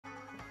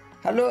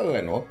Hello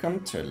and welcome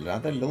to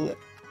another little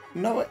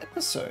Noah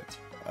episode.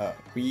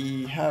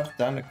 We have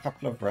done a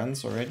couple of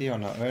runs already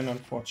on our own,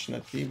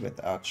 unfortunately,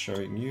 without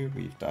showing you.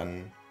 We've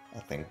done, I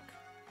think,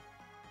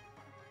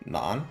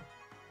 9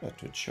 that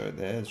would show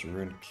there as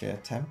rune clear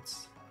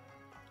attempts.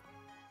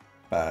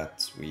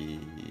 But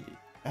we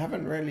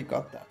haven't really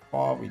got that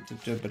far. We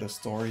did do a bit of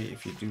story.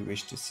 If you do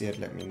wish to see it,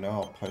 let me know.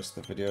 I'll post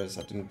the videos.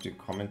 I didn't do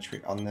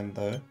commentary on them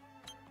though.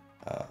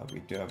 We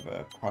do have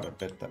quite a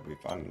bit that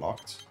we've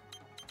unlocked.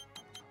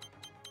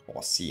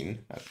 Or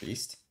seen, at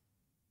least.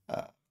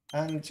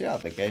 And yeah,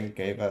 the game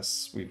gave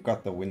us, we've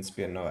got the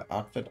Windspear Noah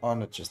outfit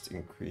on. It just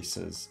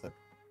decreases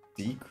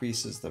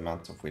the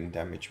amount of wind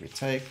damage we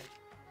take.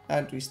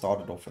 And we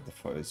started off with the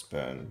Foe's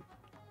Burn.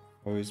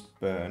 Foe's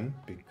Burn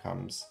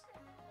becomes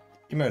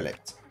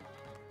Immolate.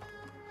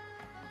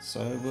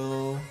 So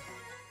we'll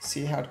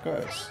see how it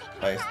goes.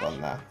 Based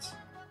on that,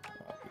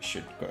 we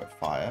should go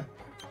Fire.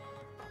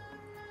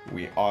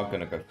 We are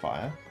going to go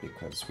Fire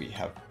because we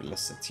have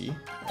Felicity.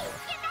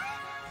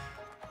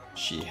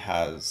 She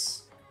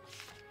has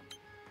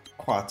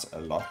quite a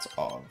lot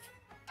of...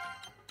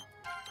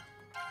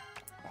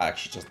 I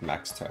actually just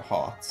maxed her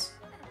hearts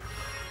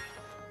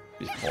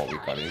before we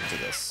got into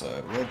this,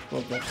 so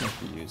we'll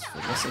definitely use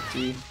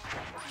Felicity.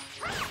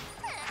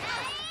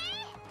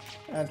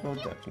 And we'll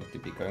definitely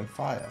be going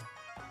Fire.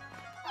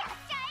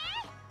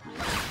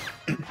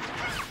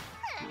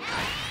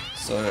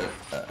 So,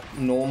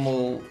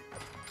 normal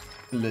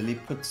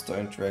Lilliputs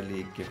don't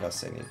really give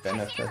us any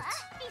benefit.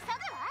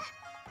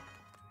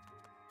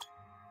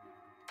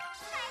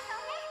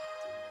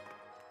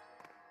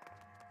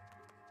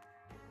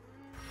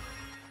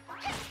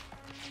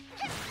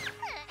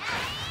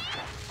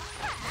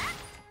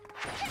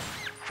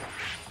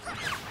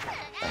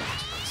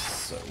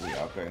 So we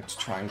are going to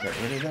try and get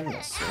rid of them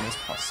as soon as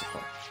possible.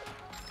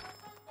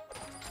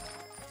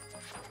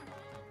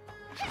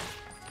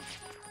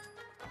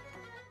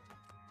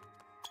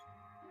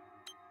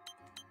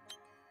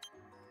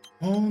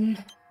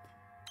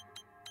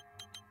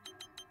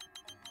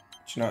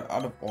 You know,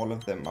 out of all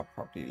of them, I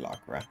probably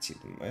like Ratty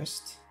the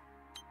most.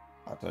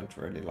 I don't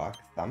really like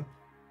Thump.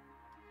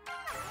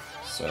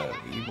 So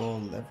we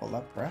will level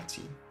up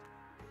Ratty.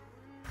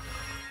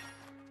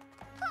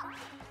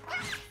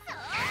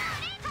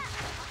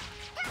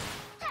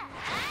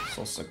 It's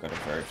also got a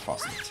very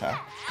fast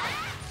attack.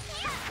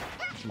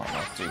 Might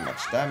not do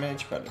much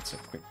damage, but it's a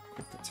quick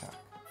attack.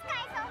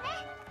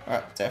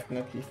 Alright,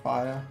 definitely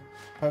Fire.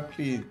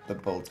 Hopefully the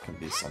build can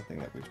be something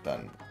that we've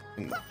done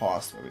in the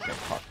past where we get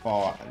quite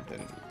far and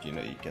then, you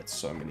know, you get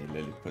so many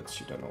Lilliputs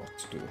you don't know what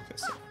to do with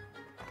yourself.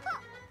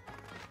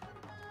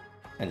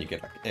 And you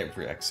get like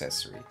every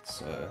accessory,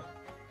 so...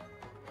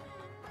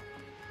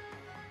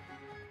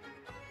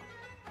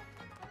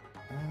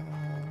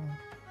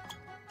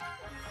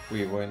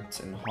 we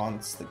won't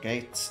enhance the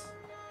gate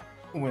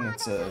when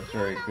it's a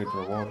very good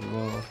reward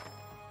rule.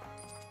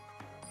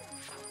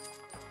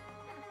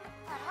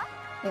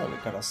 Oh, we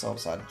got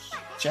ourselves our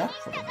Jack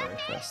for the very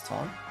first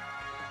time.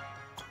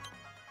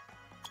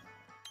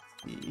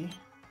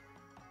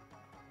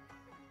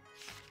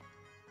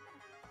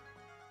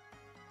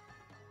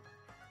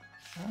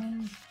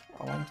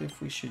 I wonder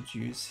if we should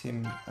use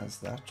him as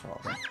that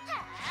rather.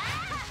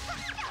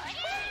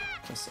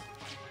 Just a...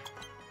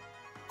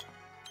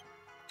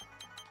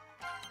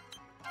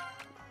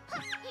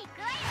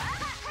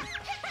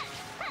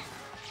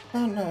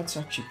 Oh no, it's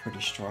actually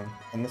pretty strong.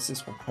 And this is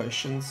for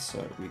potions,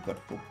 so we got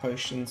 4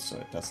 potions, so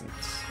it doesn't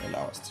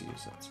allow us to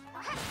use it.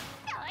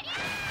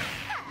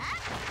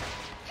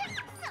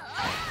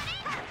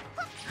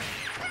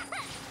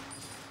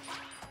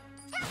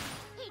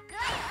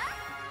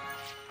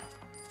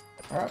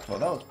 Alright, well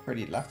that was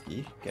pretty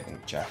lucky, getting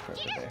Jack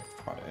over there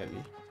quite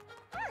early.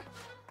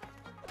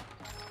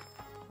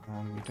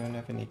 We don't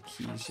have any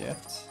keys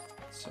yet,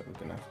 so we're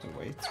gonna have to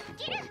wait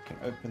before we can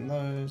open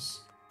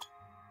those.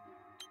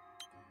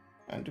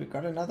 And we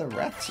got another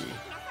Ratty,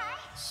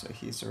 so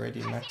he's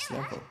already max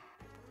level.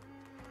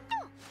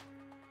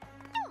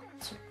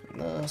 Let's open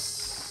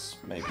this,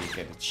 maybe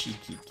get a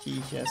cheeky key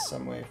here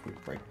somewhere if we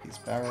break these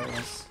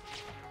barrels.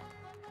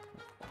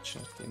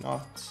 Unfortunately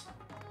not.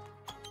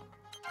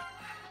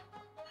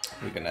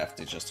 We're gonna have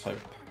to just hope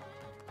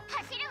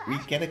we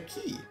get a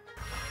key.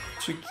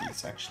 2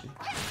 keys actually.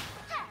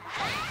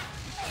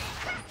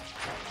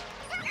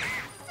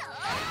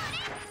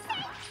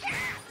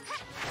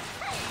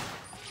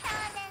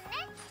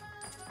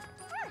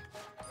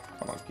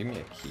 Come on, give me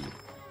a key.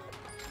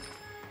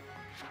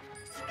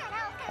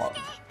 Oh.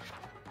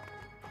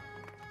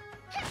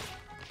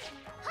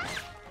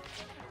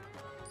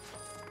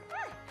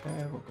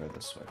 Okay, we'll go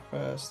this way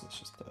first. Let's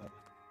just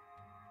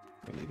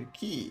we need a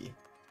key.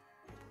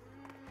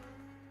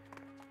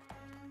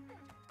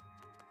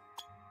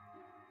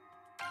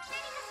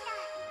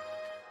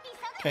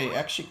 Okay, you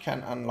actually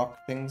can unlock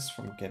things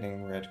from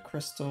getting red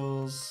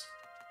crystals.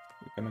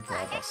 We're gonna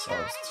grab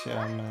ourselves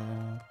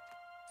Tiana.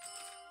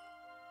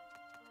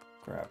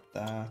 Grab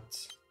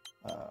that.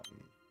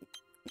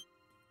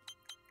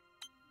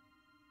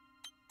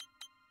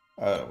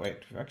 Oh wait,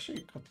 we've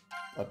actually got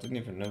I didn't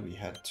even know we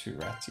had 2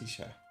 ratties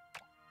here.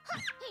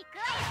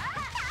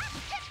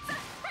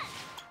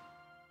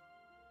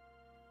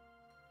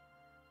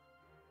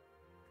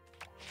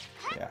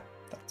 Yeah,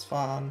 that's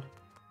fine.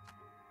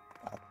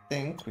 I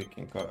think we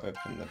can go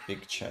open the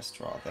big chest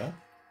rather.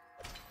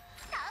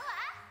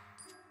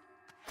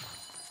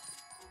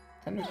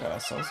 And we got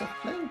ourselves a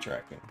flame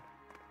dragon.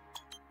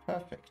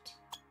 Perfect.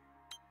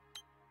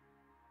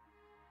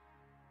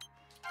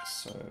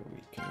 So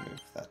we can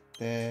move that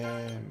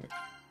there, move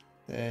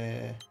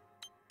there.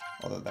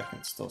 Although that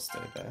can still stay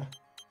there.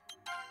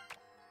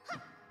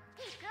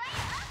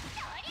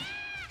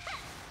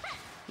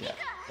 Yeah,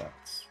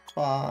 that's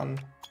fun.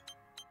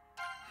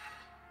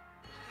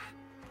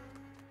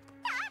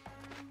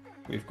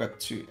 We've got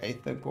 2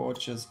 Aether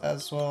Gorges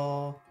as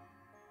well.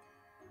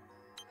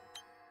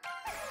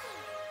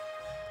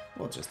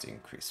 We'll just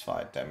increase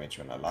fire damage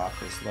when our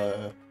life is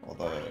low.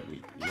 Although,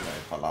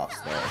 if our life's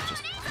low, it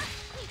just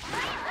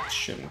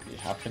shouldn't be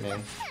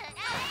happening.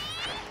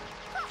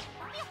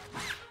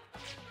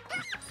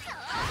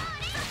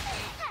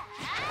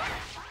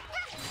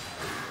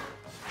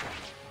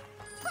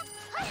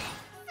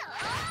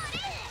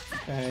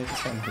 Okay,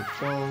 10-hit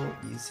goal,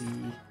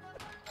 easy.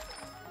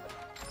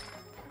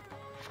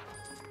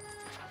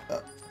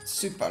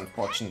 Super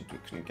unfortunate we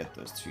couldn't get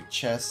those 2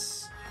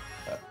 chests,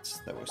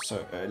 but they were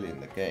so early in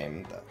the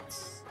game that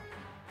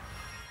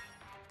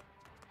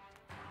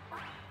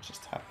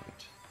just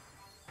happened.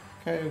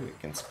 Okay, we're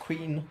against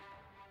Queen.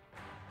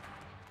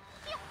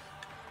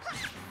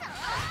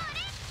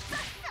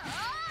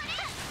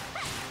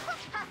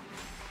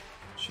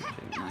 Should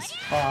be an easy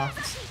fight.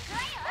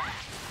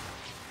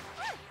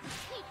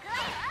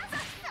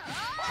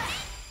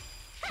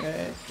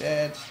 Okay,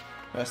 dead.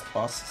 First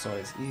boss is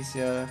always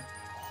easier.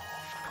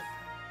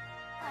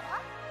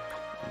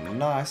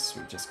 Nice,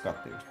 we just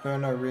got the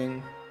Inferno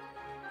Ring.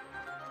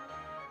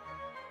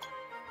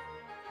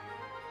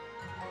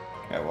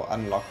 Okay, we'll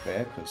unlock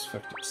there because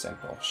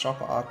 50% off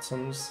shop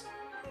items.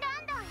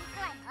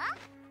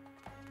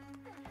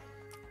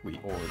 We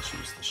always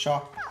use the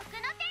shop.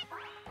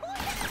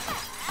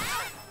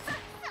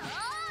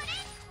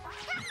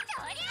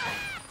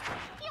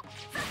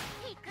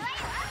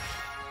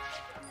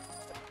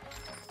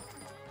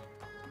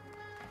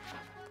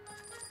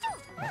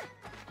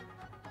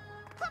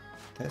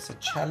 There's a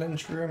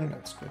challenge room,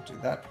 let's go do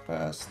that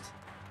first.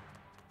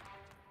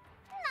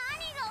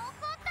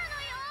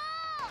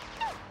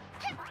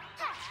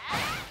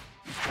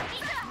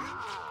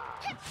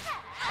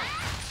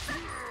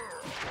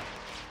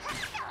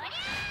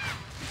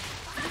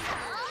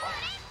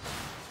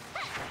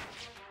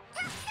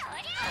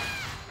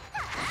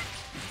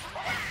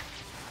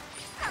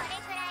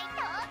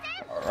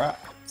 Alright,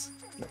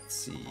 let's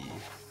see.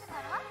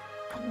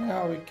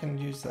 Now we can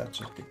use that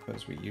just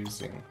because we're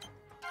using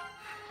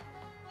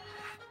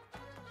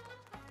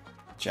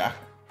Jack,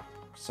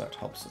 so it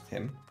helps with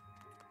him.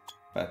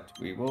 But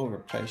we will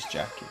replace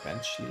Jack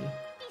eventually.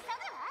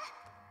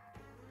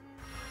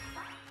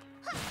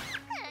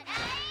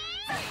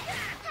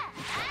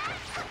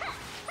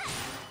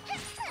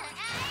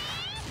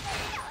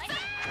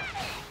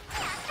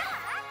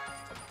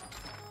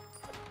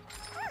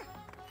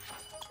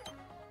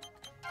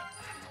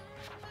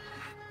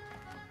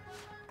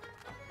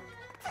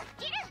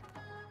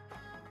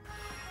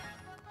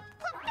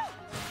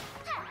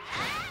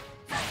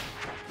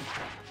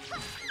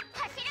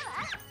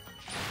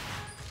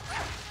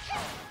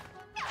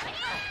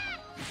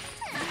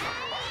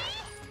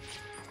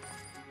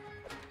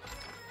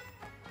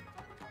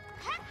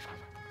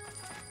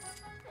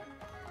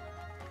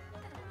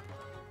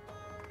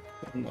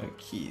 No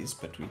keys,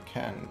 but we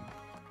can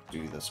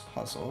do this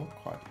puzzle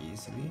quite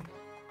easily.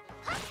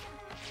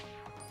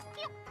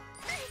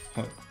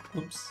 Oh,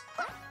 oops.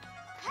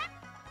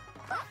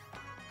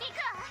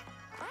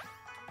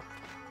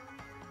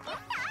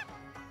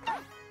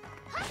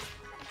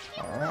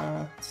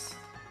 Alright.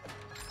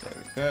 There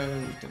we go.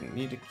 We didn't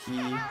need a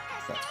key.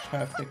 That's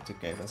perfect. It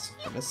gave us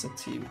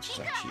Felicity, which is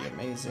actually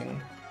amazing.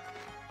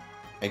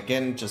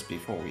 Again, just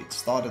before we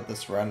started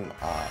this run,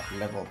 I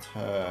leveled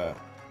her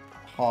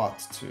heart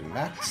to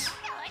max,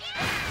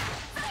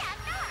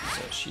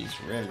 so she's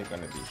really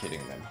going to be hitting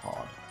them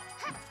hard,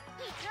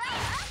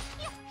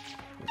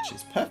 which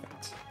is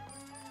perfect.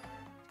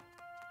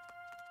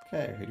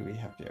 Okay, who do we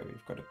have here?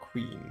 We've got a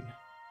queen.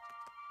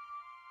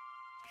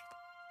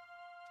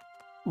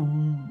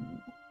 Ooh.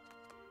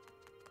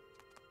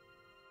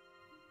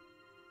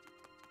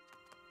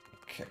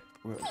 Okay,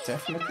 we'll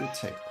definitely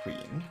take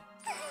queen.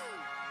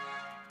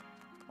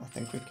 I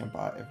think we can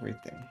buy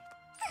everything.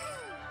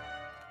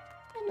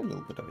 A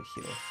little bit of a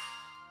heal.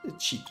 A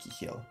cheeky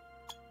heal.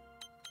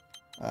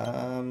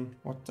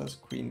 What does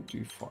Queen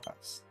do for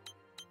us?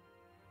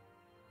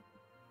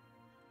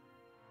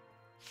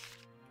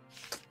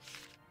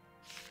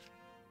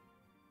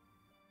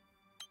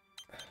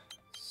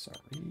 Sorry,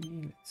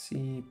 let's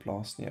see.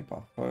 Blast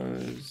nearby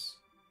foes.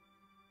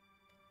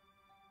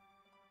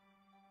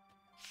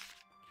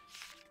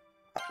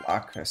 I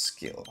like her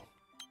skill.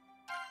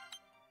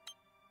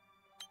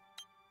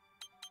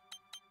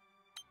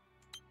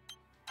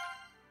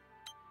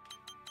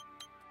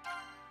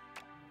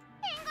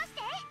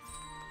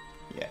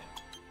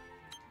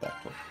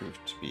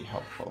 be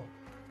helpful.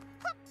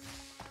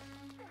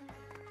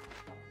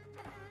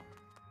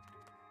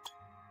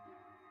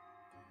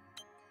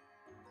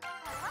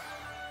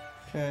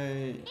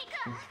 Okay,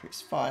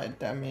 increase fire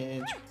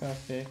damage,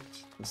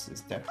 perfect. This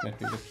is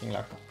definitely looking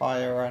like a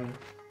fire run.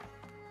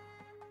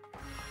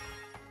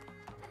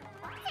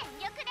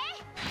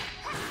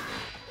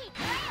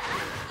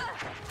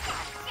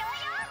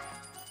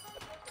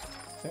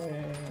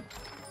 Okay.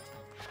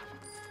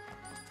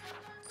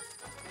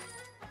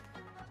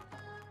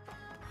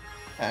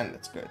 And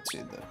let's go to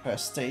the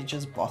first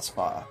stage's boss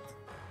fight.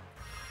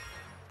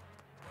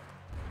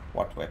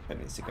 What weapon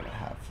is he gonna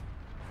have?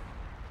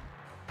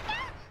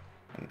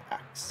 An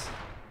axe.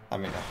 I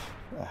mean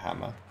a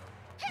hammer.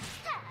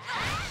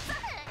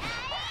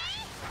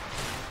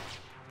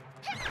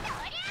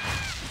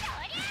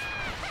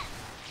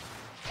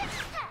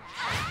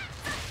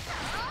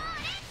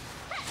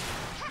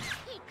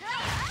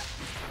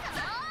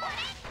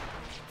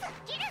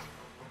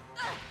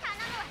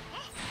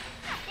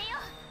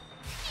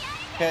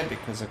 Okay,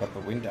 because I got the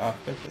wind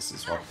outfit, this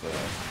is what the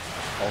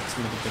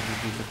ultimate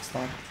ability looks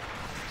like.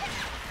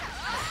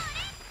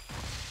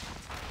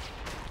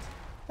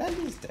 And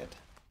he's dead.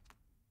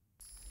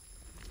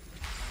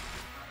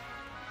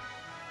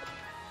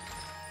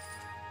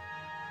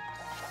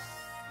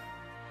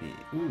 Ooh,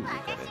 we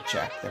got a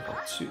jack level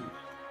 2.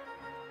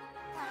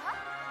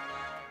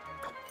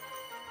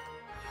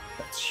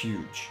 That's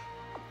huge.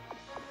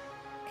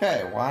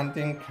 Okay,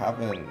 winding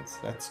caverns.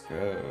 Let's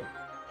go.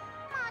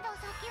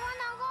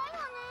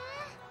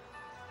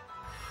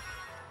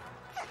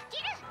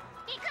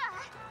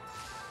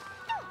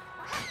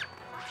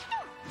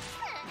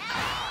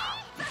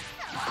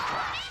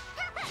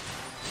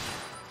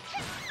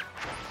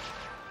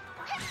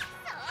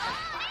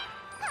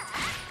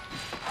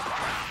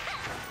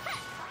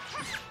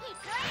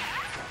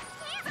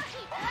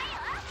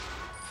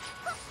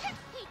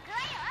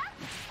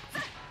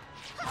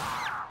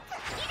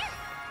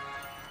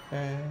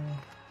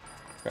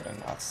 Got a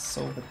nice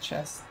silver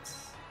chest.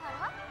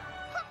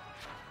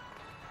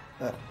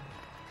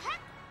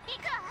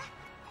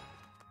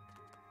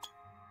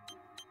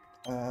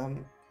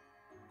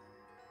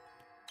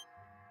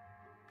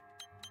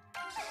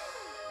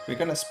 We're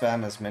gonna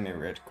spam as many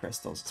red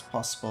crystals as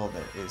possible.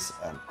 There is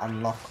an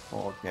unlock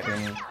for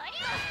getting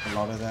a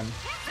lot of them.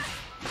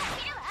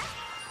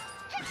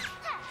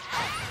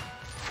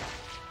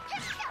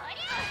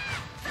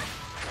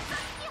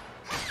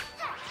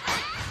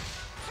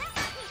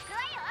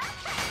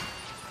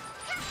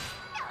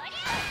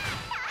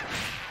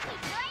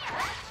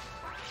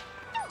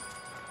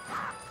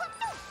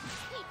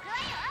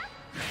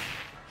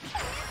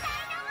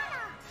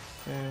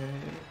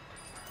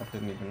 I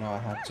didn't even know I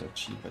had to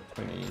achieve a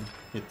 20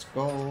 hit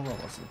goal. I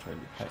wasn't really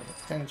paying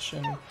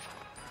attention.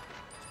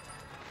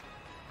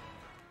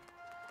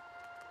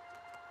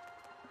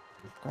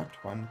 We've got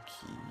one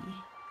key.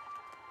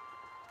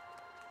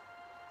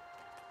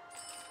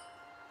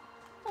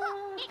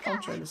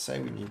 Can't really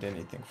say we need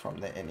anything from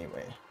there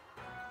anyway.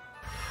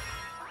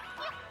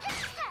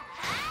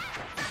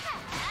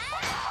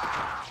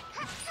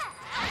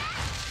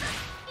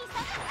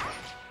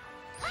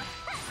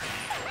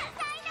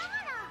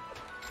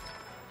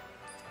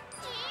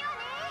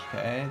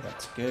 Okay,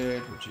 that's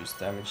good. Reduce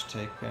damage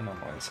taken.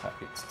 I'm always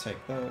happy to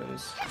take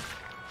those.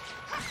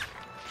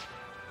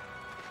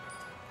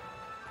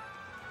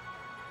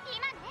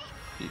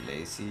 Be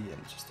lazy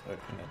and just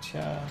open it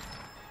here.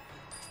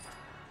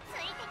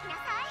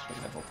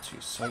 Level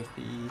 2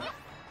 Sophie.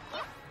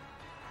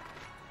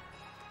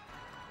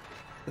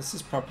 This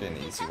is probably an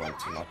easy one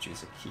to not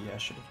use a key. I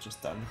should have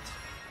just done it.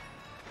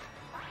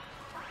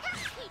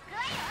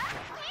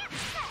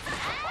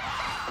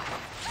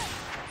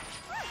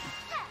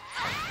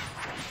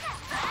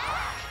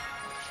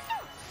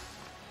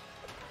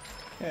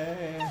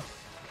 Okay,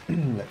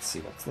 let's see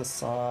what's this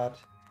side.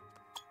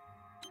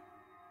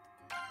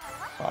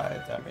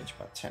 Fire damage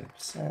by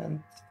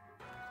 10%.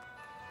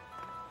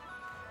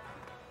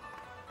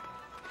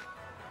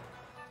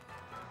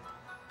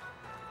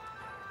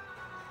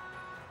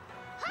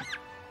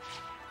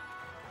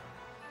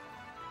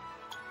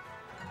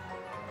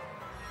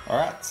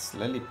 Alright,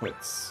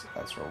 Lilliputs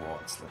as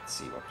rewards. Let's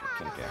see what we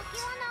can get.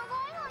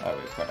 Oh,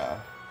 we've got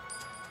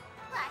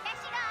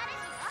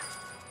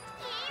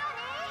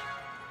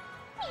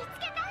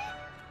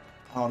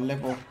our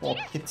level 4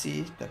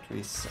 kitty that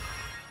we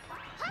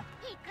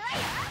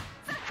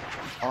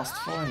asked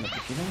for in the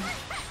beginning.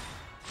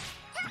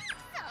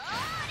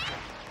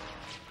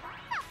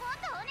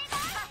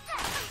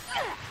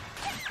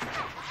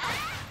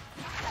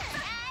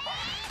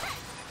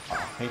 I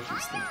hate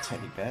these little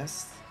teddy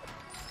bears.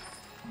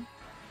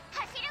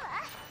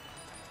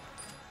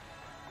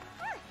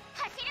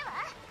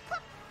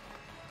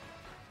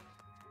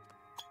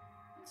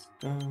 Let's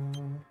go.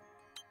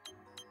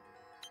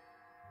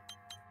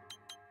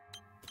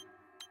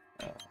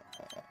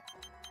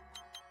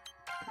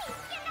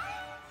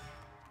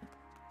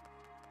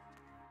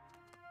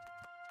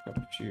 Got a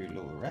few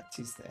little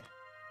ratsies there.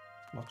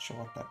 Not sure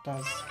what that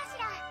does.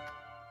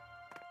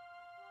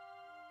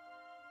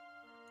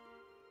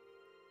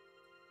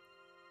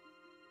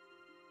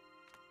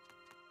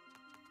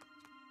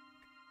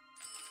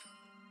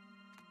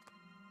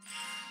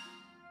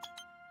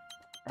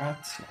 Right,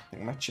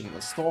 nothing much in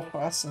the store for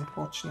us,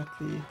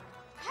 unfortunately.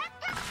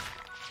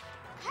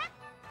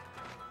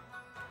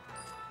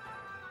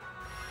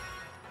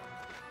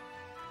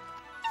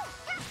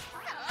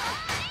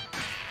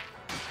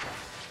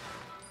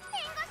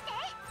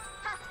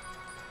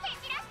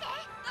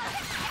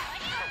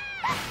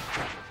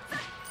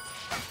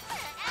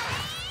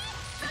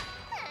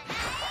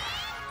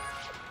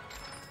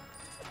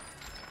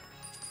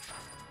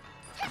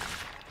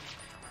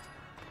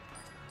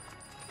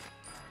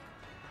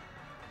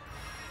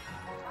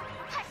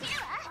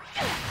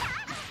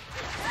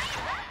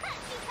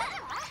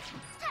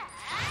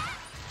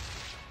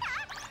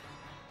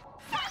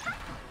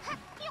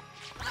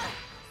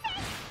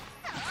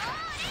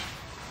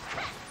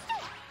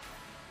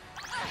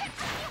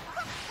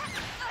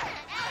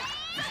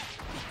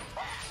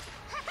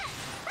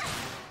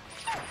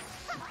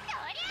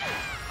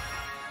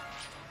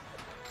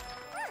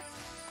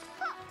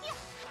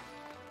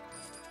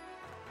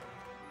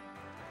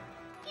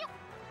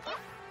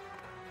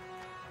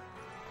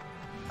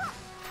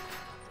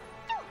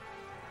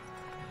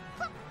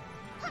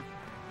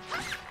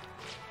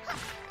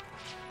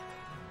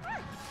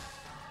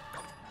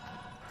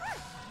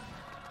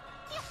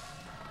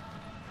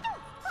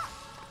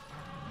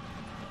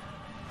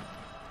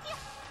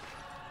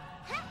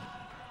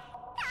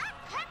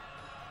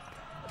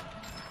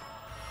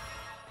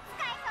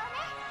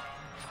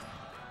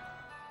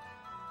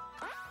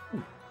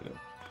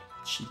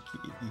 Cheeky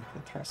ether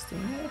thrust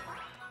in there.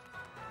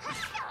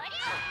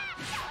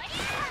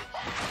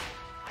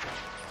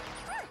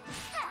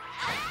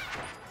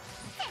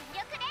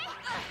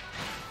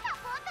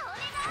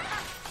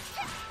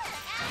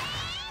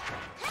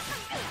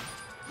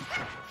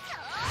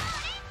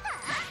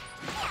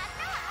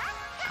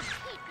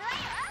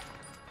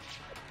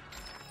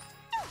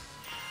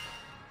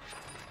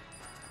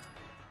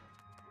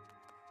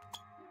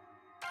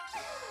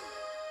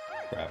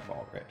 Grab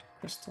all red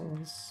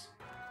crystals.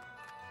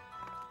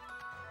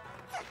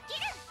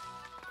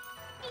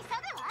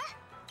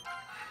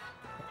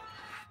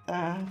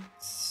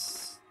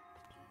 That's...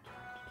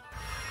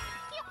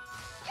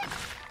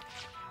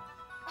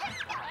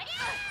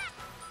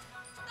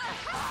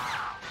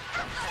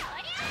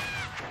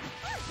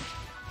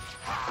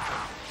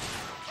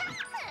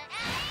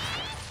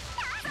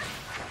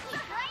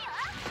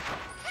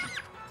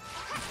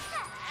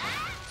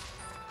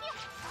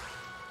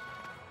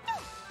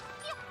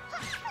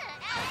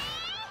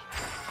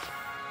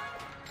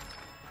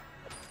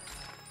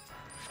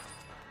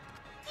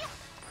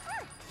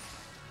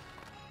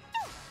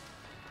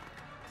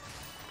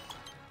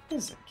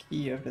 There's a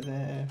key over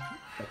there,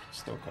 but you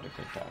still gotta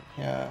go down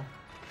here.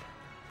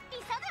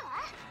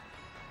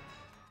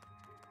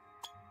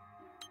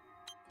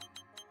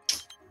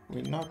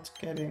 We're not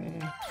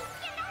getting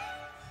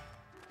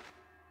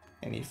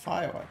any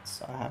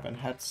fireworks. I haven't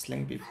had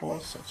sling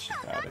before, so it should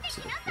add it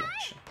to the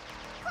collection.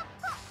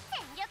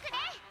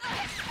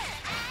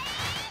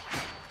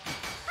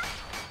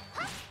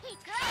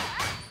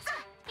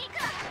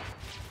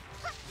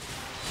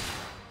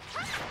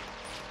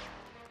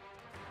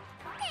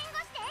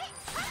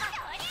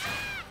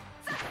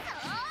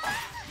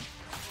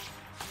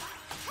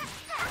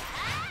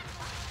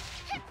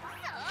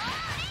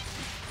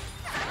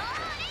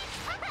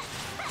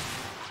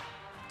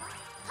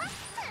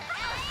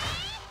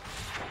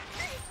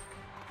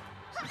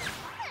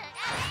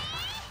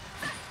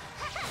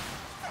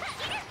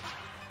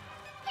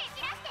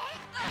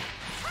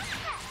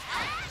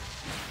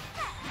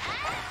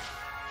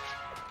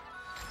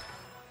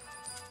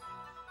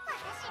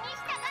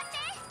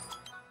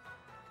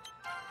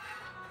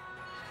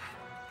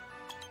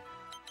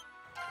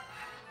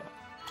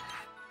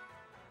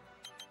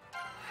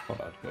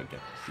 Thought I'd go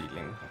get the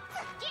healing,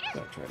 but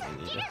don't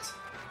really need it.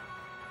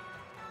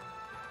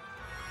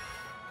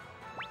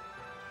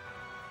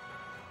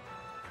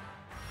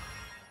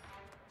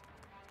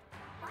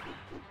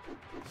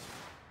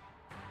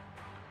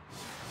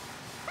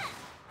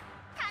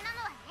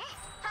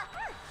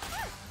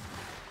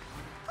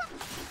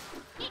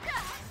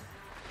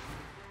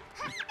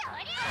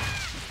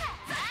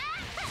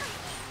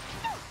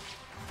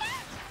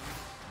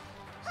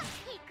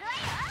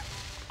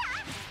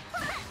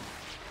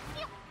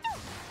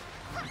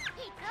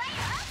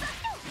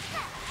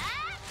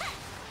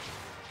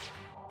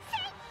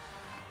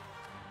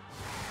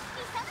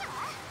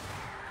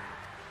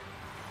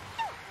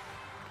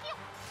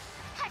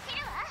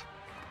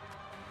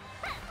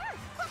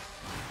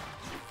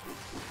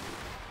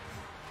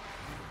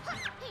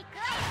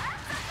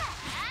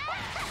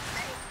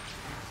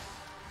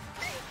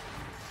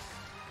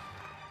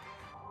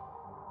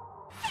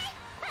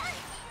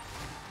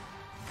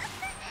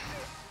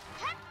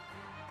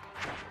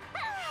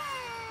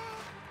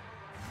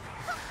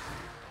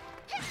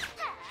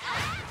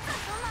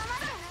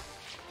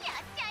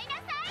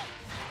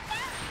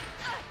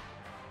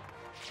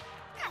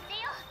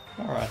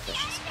 Alright,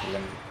 let's just kill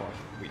him before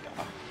we die.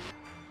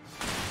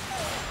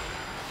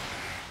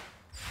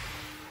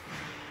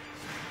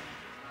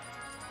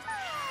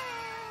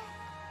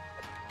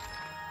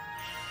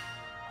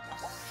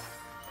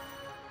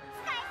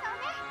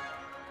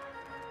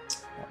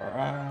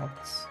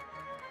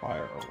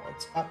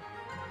 What's up?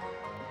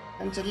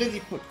 And the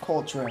Lilliput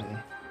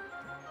Cauldron.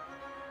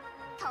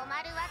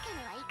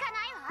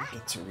 We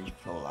get to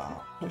refill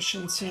our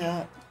potions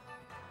here.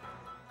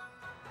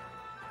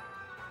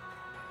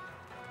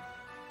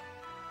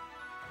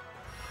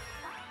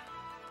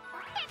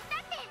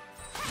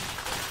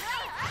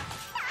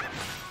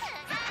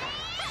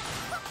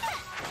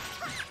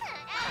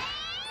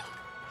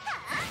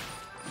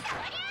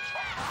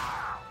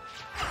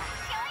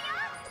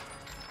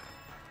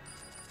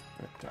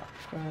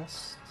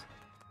 First.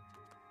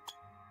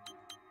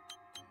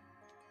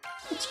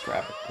 Let's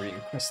grab a green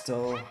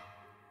crystal.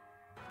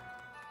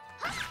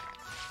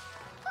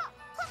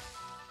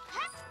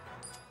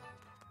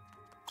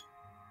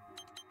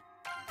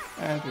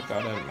 And we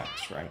got a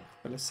max rank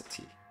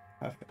Felicity.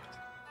 Perfect.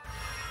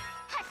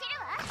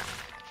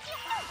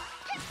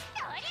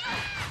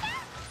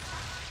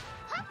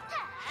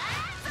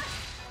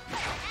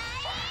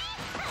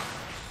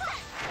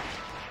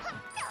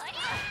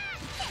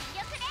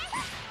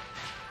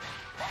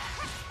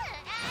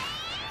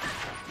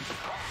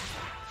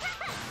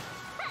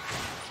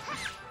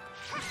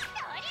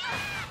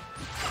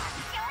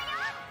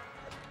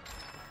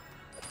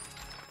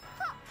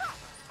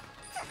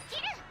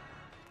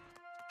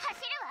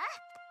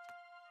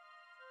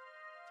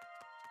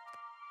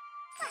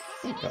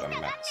 We got a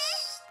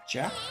max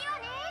Jack.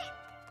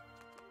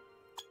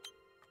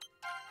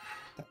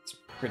 That's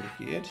pretty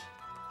good.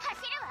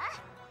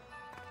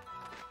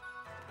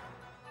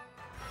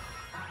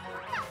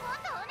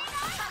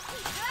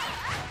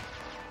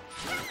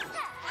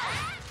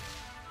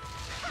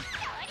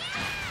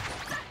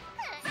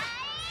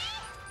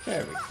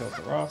 There we killed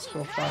the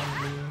rascal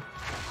finally.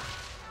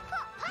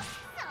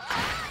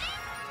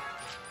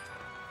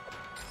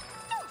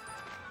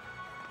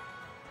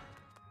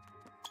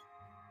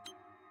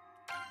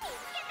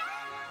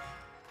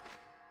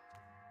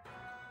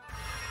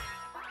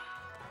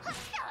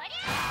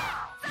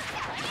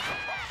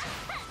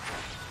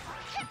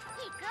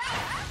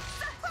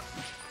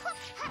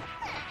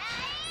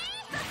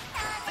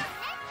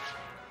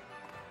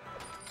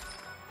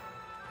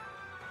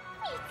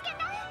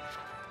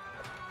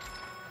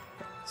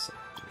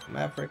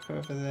 Maverick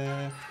over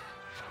there.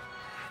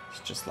 It's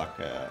just like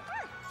a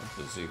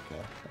bazooka.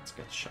 Let's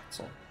get shots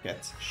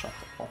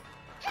off.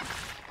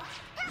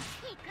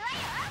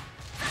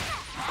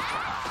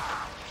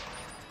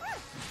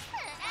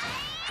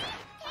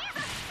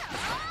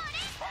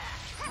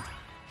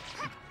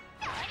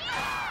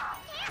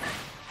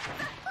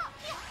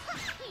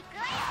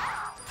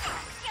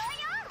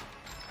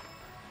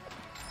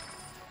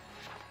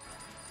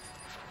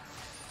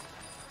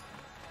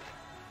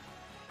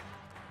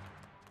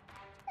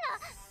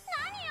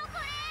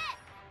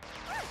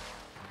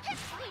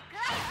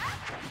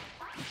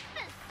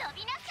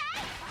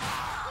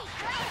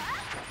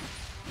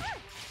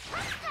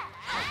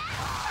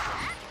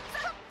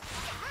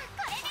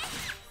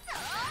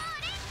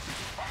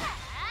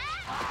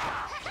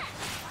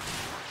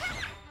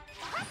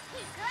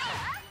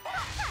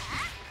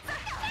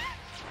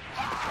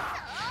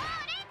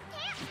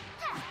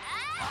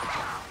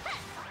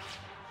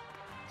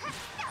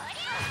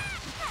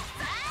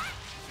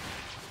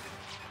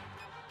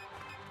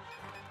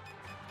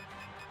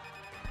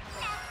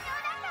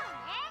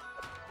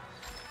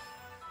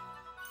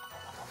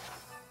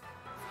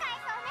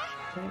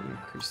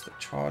 Increase the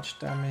charge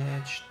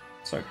damage.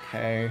 It's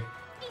okay.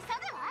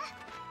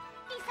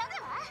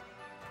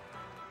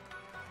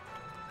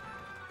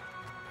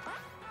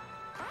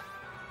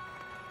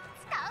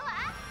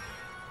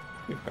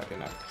 We've got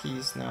enough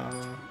keys now.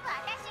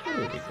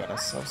 Ooh, we got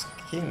ourselves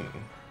a king.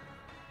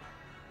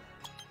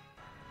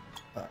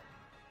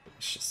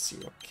 Let's just see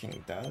what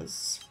king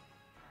does.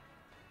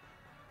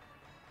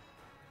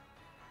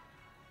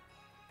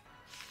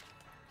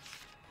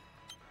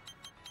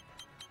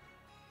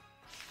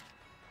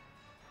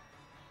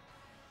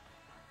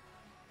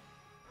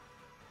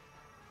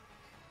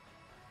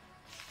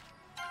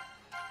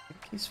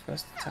 His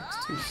first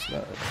attack's too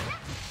slow.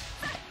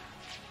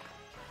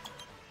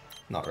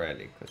 Not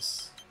really,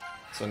 because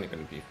it's only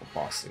going to be for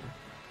bossing.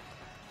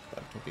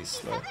 That will be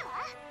slow.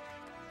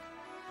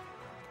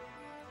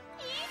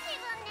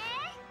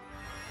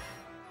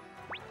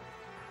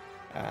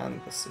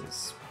 And this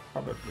is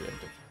probably a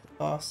difficult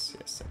boss.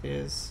 Yes, it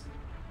is.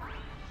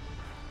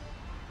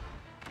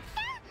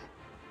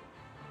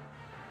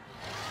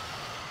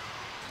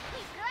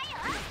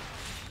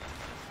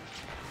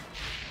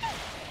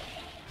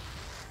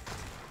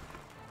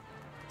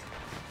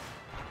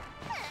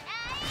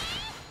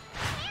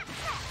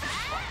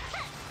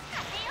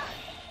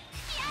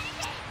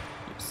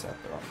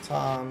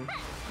 Tom.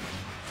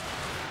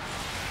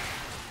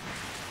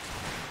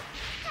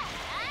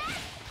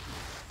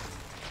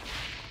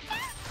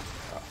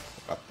 Oh,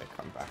 forgot they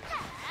come back.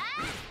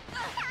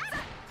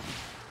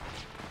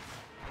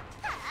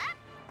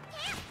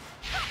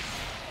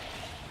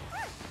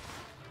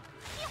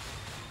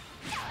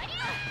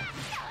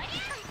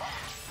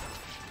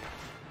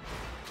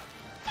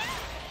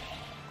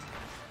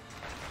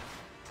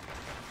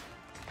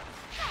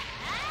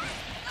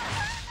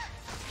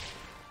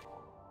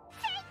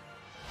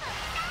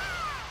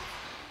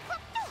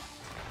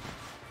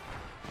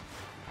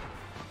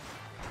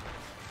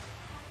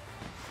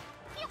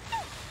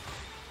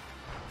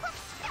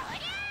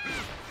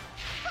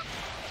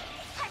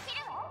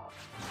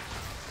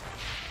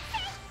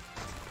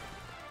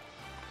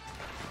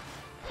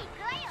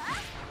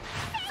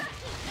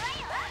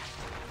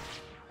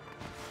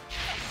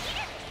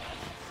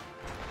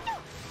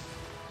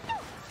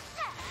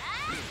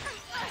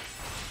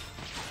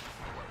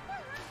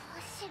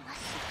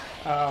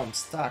 Oh, I'm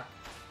stuck.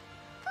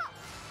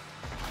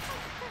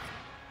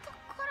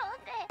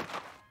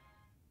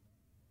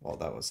 Well,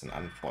 that was an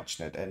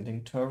unfortunate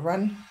ending to a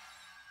run.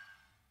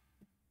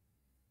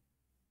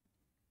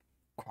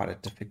 Quite a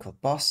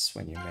difficult boss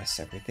when you mess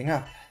everything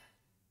up.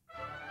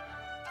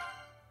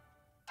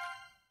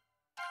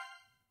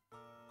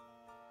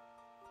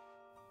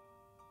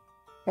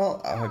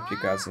 Well, I hope you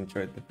guys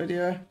enjoyed the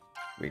video.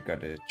 We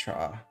got to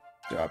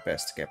do our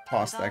best to get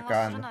past that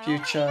guy in the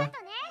future.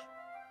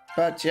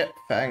 But yeah,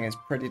 Fang is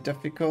pretty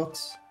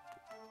difficult.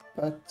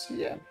 But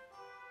yeah,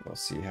 we'll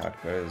see how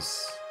it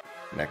goes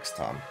next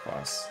time for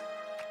us.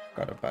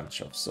 Got a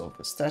bunch of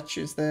silver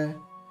statues there.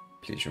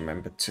 Please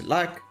remember to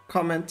like,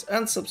 comment,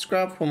 and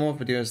subscribe for more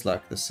videos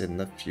like this in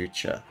the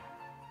future.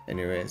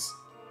 Anyways,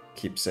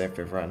 keep safe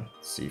everyone.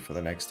 See you for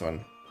the next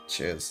one.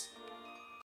 Cheers.